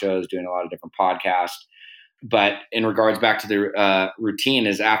different talk shows, doing a lot of different podcasts. But in regards back to the routine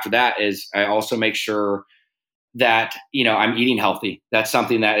is after that is I also make sure that, I'm eating healthy. That's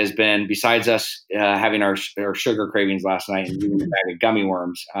something that has been, besides us having our sugar cravings last night and eating a bag of gummy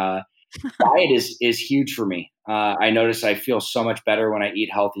worms, diet is huge for me. I notice I feel so much better when I eat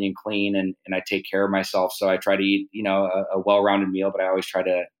healthy and clean and I take care of myself. So I try to eat, a well-rounded meal, but I always try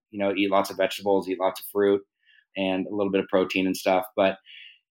to, eat lots of vegetables, eat lots of fruit and a little bit of protein and stuff. But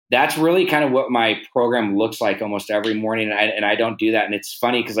that's really kind of what my program looks like almost every morning. And I don't do that. And it's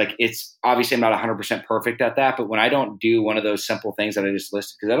funny because it's obviously I'm not 100% perfect at that. But when I don't do one of those simple things that I just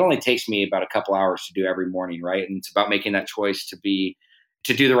listed, because it only takes me about a couple hours to do every morning. Right. And it's about making that choice to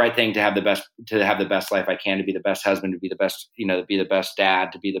do the right thing, to have the best life I can, to be the best husband, to be the best, to be the best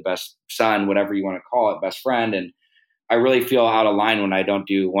dad, to be the best son, whatever you want to call it, best friend. And I really feel out of line when I don't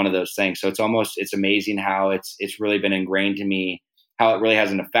do one of those things. So it's amazing how it's really been ingrained to me, how it really has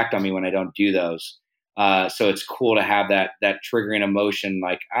an effect on me when I don't do those. So it's cool to have that triggering emotion,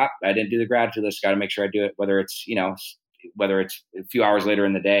 like, I didn't do the gratitude list. Got to make sure I do it, whether it's a few hours later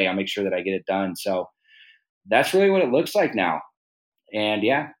in the day, I'll make sure that I get it done. So that's really what it looks like now. And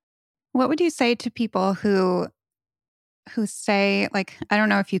yeah. What would you say to people who who say, like, I don't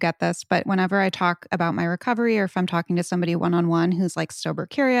know if you get this, but whenever I talk about my recovery or if I'm talking to somebody one-on-one who's like sober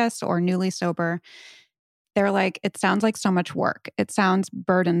curious or newly sober, they're like, it sounds like so much work. It sounds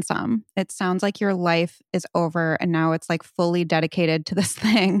burdensome. It sounds like your life is over and now it's like fully dedicated to this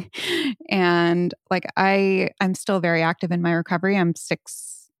thing. And like I'm still very active in my recovery. I'm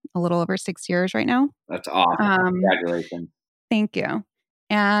a little over 6 years right now. That's awesome. Congratulations. Thank you.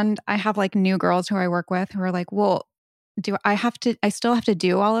 And I have like new girls who I work with who are like, well, I still have to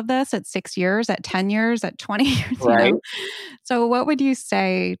do all of this at 6 years, at 10 years, at 20 years, Right. you know? So what would you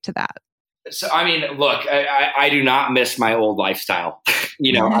say to that? So, I mean, look, I do not miss my old lifestyle.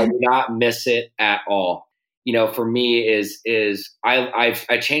 I do not miss it at all. For me I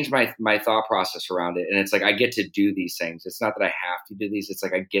changed my thought process around it. And it's like, I get to do these things. It's not that I have to do these. It's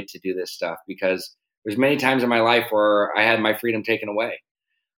like, I get to do this stuff because there's many times in my life where I had my freedom taken away.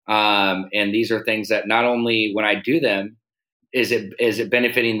 And these are things that not only when I do them, is it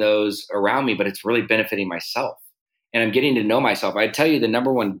benefiting those around me, but it's really benefiting myself. And I'm getting to know myself. I tell you, the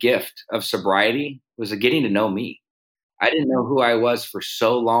number one gift of sobriety was getting to know me. I didn't know who I was for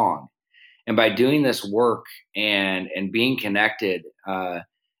so long. And by doing this work and being connected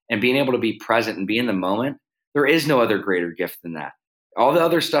and being able to be present and be in the moment, there is no other greater gift than that. All the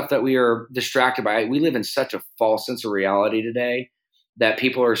other stuff that we are distracted by, we live in such a false sense of reality today that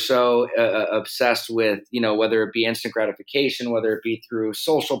people are so obsessed with, whether it be instant gratification, whether it be through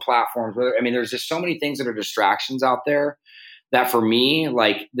social platforms, there's just so many things that are distractions out there that for me,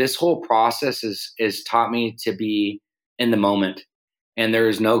 like this whole process is taught me to be in the moment. And there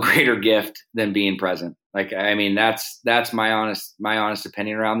is no greater gift than being present. Like, that's my honest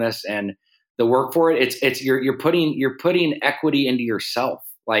opinion around this. And the work for it, you're putting equity into yourself.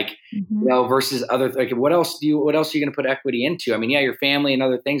 Like, versus other, like, what else are you going to put equity into? Your family and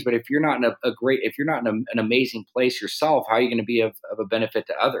other things, but if you're not in if you're not in an amazing place yourself, how are you going to be of a benefit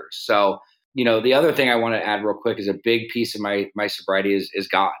to others? So, the other thing I want to add real quick is a big piece of my sobriety is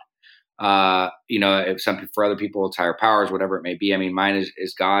God. If for other people, it's higher powers, whatever it may be. Mine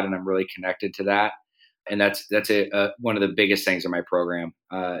is God, and I'm really connected to that. And that's one of the biggest things in my program,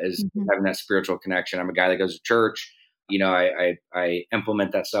 is having that spiritual connection. I'm a guy that goes to church. I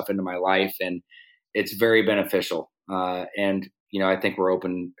implement that stuff into my life, and it's very beneficial. And I think we're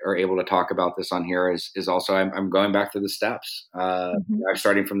able to talk about this on here is also, I'm going back through the steps. I'm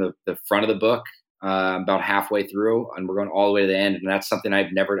starting from the front of the book, about halfway through, and we're going all the way to the end. And that's something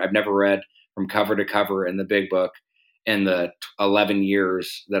I've never read from cover to cover in the big book in the 11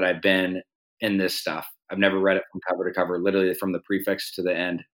 years that I've been in this stuff. I've never read it from cover to cover, literally from the prefix to the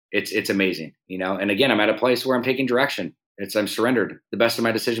end. It's amazing, And again, I'm at a place where I'm taking direction. I'm surrendered. The best of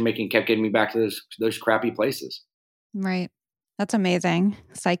my decision making kept getting me back to those crappy places. Right. That's amazing.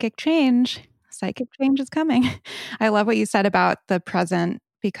 Psychic change is coming. I love what you said about the present,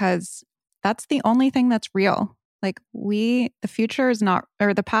 because that's the only thing that's real. Like the future is not,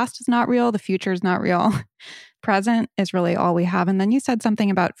 or the past is not real. The future is not real. Present is really all we have. And then you said something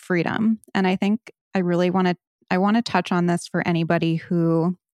about freedom. And I think I want to touch on this for anybody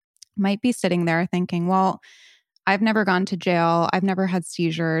who might be sitting there thinking, well, I've never gone to jail. I've never had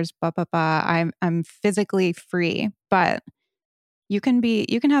seizures, I'm physically free. But you can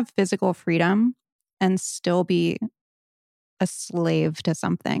have physical freedom and still be a slave to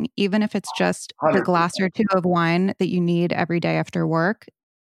something, even if it's just 100%. The glass or two of wine that you need every day after work.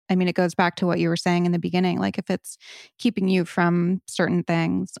 It goes back to what you were saying in the beginning, like if it's keeping you from certain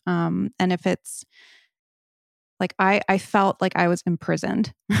things, and if it's like, I felt like I was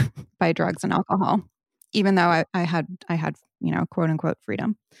imprisoned by drugs and alcohol, even though I had, quote unquote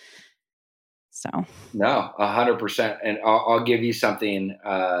freedom. So no, 100%. And I'll give you something,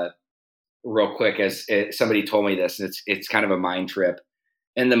 real quick, as somebody told me this, and it's kind of a mind trip.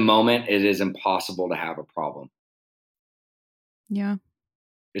 In the moment, it is impossible to have a problem. Yeah.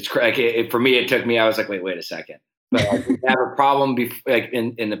 It's for me, it took me, I was like, wait a second. But like, you have a problem like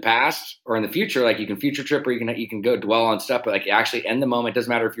in the past or in the future, like you can future trip or you can go dwell on stuff, but like actually in the moment, it doesn't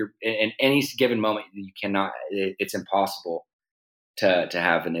matter if you're in any given moment, you cannot, it's impossible to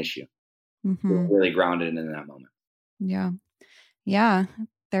have an issue. You're really grounded in that moment. Yeah. Yeah.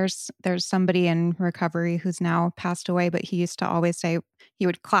 There's somebody in recovery who's now passed away, but he used to always say, he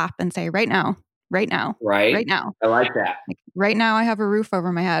would clap and say, right now. Right now. I like that. Like, right now I have a roof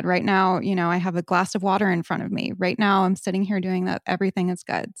over my head. Right now, I have a glass of water in front of me. Right now I'm sitting here doing that. Everything is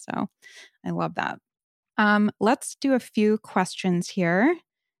good. So I love that. Let's do a few questions here.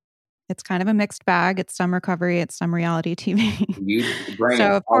 It's kind of a mixed bag. It's some recovery. It's some reality TV.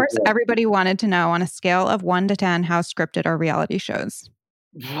 So of course, everybody wanted to know, on a scale of 1 to 10, how scripted are reality shows?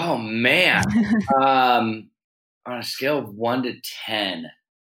 Oh man. on a scale of 1 to 10.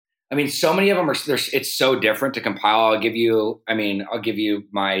 I mean, so many of them it's so different to compile. I'll give you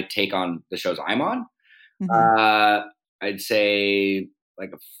my take on the shows I'm on. Mm-hmm. I'd say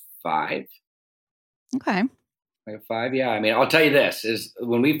like a 5. Okay. Like a 5. Yeah. I mean, I'll tell you this is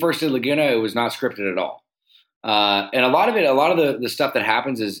when we first did Laguna, it was not scripted at all. And a lot of the stuff that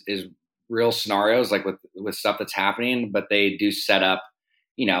happens is real scenarios, like with stuff that's happening, but they do set up,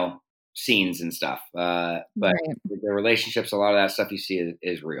 scenes and stuff. But Right. the relationships, a lot of that stuff you see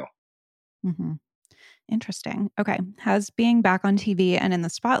is real. Mm-hmm. Interesting. Okay. Has being back on TV and in the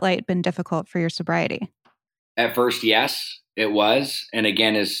spotlight been difficult for your sobriety? At first, yes, it was. And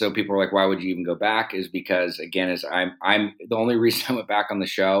again, is so people are like, why would you even go back? Is because again, is I'm the only reason I went back on the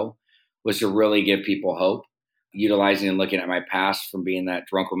show was to really give people hope, utilizing and looking at my past from being that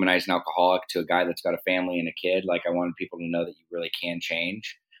drunk, womanizing alcoholic to a guy that's got a family and a kid. Like I wanted people to know that you really can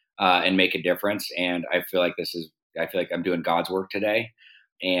change and make a difference. And I feel like I feel like I'm doing God's work today.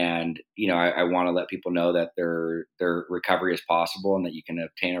 And, I want to let people know that their recovery is possible and that you can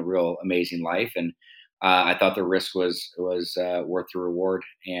obtain a real amazing life. And I thought the risk was worth the reward.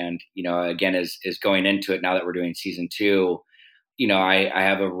 And, again, is going into it now that we're doing season 2, I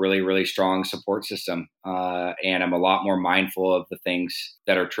have a really, really strong support system. And I'm a lot more mindful of the things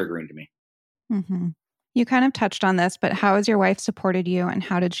that are triggering to me. Mm-hmm. You kind of touched on this, but how has your wife supported you and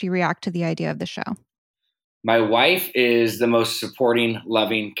how did she react to the idea of the show? My wife is the most supporting,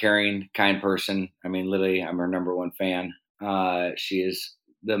 loving, caring, kind person. I mean, literally, I'm her number one fan. She is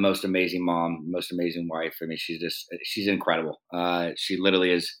the most amazing mom, most amazing wife. I mean, she's incredible. She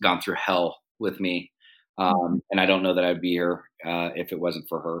literally has gone through hell with me. And I don't know that I'd be here if it wasn't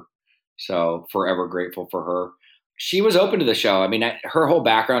for her. So forever grateful for her. She was open to the show. I mean, her whole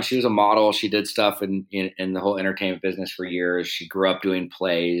background, she was a model. She did stuff in the whole entertainment business for years. She grew up doing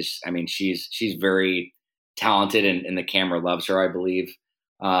plays. I mean, she's very talented and the camera loves her, I believe.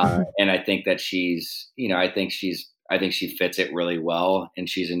 And I think that I think she fits it really well and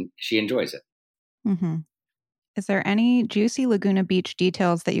she enjoys it. Mm-hmm. Is there any juicy Laguna Beach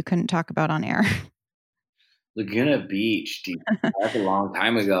details that you couldn't talk about on air? Laguna Beach, dude, that's a long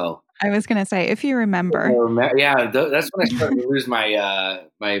time ago. I was going to say, if you remember. Yeah, that's when I started to lose my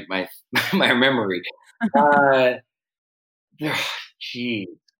my my memory. Gee.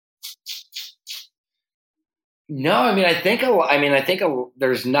 No, I mean, I think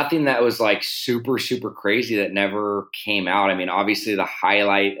there's nothing that was like super, super crazy that never came out. I mean, obviously the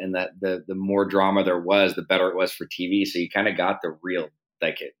highlight and the more drama there was, the better it was for TV. So you kind of got the real,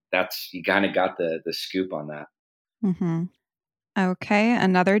 you kind of got the scoop on that. Mm-hmm. Okay,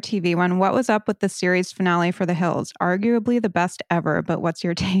 another TV one. What was up with the series finale for The Hills? Arguably the best ever, but what's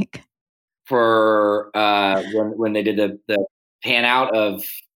your take? For when they did the pan out of,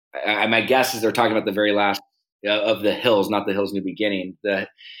 my guess is they're talking about the very last of The Hills, not The Hills New Beginning.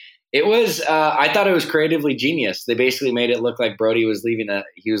 It was I thought it was creatively genius. They basically made it look like Brody was leaving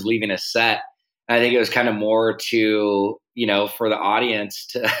a set. And I think it was kind of more to, for the audience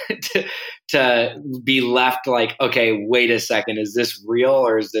to be left like, okay, wait a second, is this real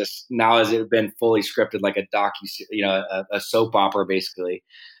or has it been fully scripted like a soap opera basically?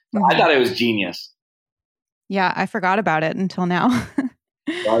 Mm-hmm. I thought it was genius. Yeah, I forgot about it until now.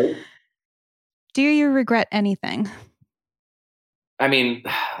 Right? Do you regret anything? I mean,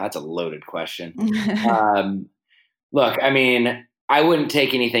 that's a loaded question. Look, I mean, I wouldn't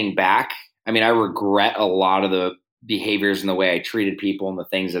take anything back. I mean, I regret a lot of the behaviors and the way I treated people and the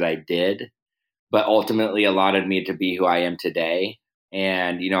things that I did, but ultimately allowed me to be who I am today.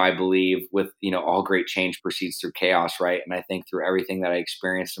 And, I believe with, all great change proceeds through chaos, right? And I think through everything that I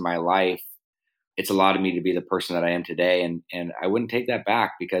experienced in my life, it's allowed me to be the person that I am today. And I wouldn't take that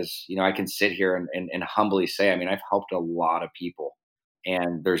back because, I can sit here and humbly say, I mean, I've helped a lot of people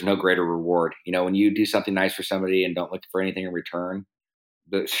and there's no greater reward. When you do something nice for somebody and don't look for anything in return,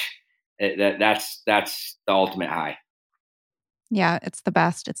 that's the ultimate high. Yeah, it's the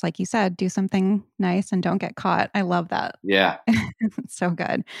best. It's like you said, do something nice and don't get caught. I love that. Yeah. It's so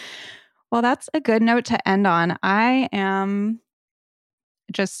good. Well, that's a good note to end on. I am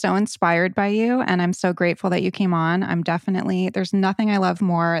just so inspired by you and I'm so grateful that you came on. There's nothing I love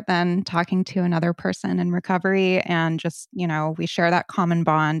more than talking to another person in recovery and just, we share that common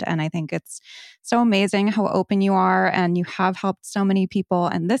bond. And I think it's so amazing how open you are and you have helped so many people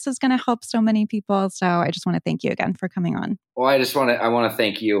and this is going to help so many people. So I just want to thank you again for coming on. Well, I want to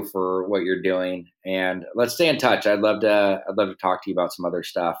thank you for what you're doing and let's stay in touch. I'd love to talk to you about some other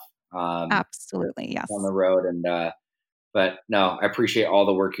stuff. Absolutely. Yes. On the road and, But no, I appreciate all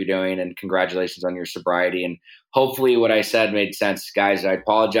the work you're doing, and congratulations on your sobriety. And hopefully what I said made sense. Guys, I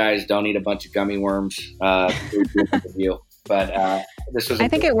apologize. Don't eat a bunch of gummy worms to do an interview. But this was. I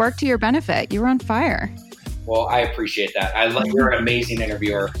think it worked to your benefit. You were on fire. Well, I appreciate that. You're an amazing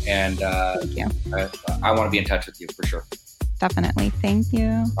interviewer, and Thank you. I want to be in touch with you for sure. Definitely. Thank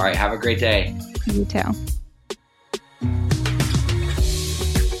you. All right. Have a great day. You too.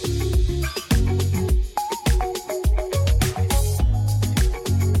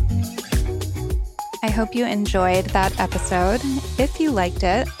 I hope you enjoyed that episode. If you liked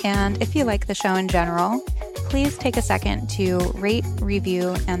it, and if you like the show in general, please take a second to rate,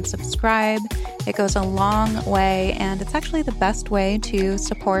 review, and subscribe. It goes a long way, and it's actually the best way to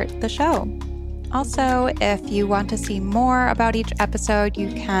support the show. Also, if you want to see more about each episode, you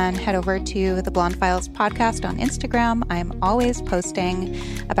can head over to the Blonde Files podcast on Instagram. I'm always posting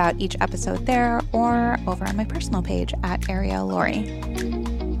about each episode there, or over on my personal page at Ariel Laurie.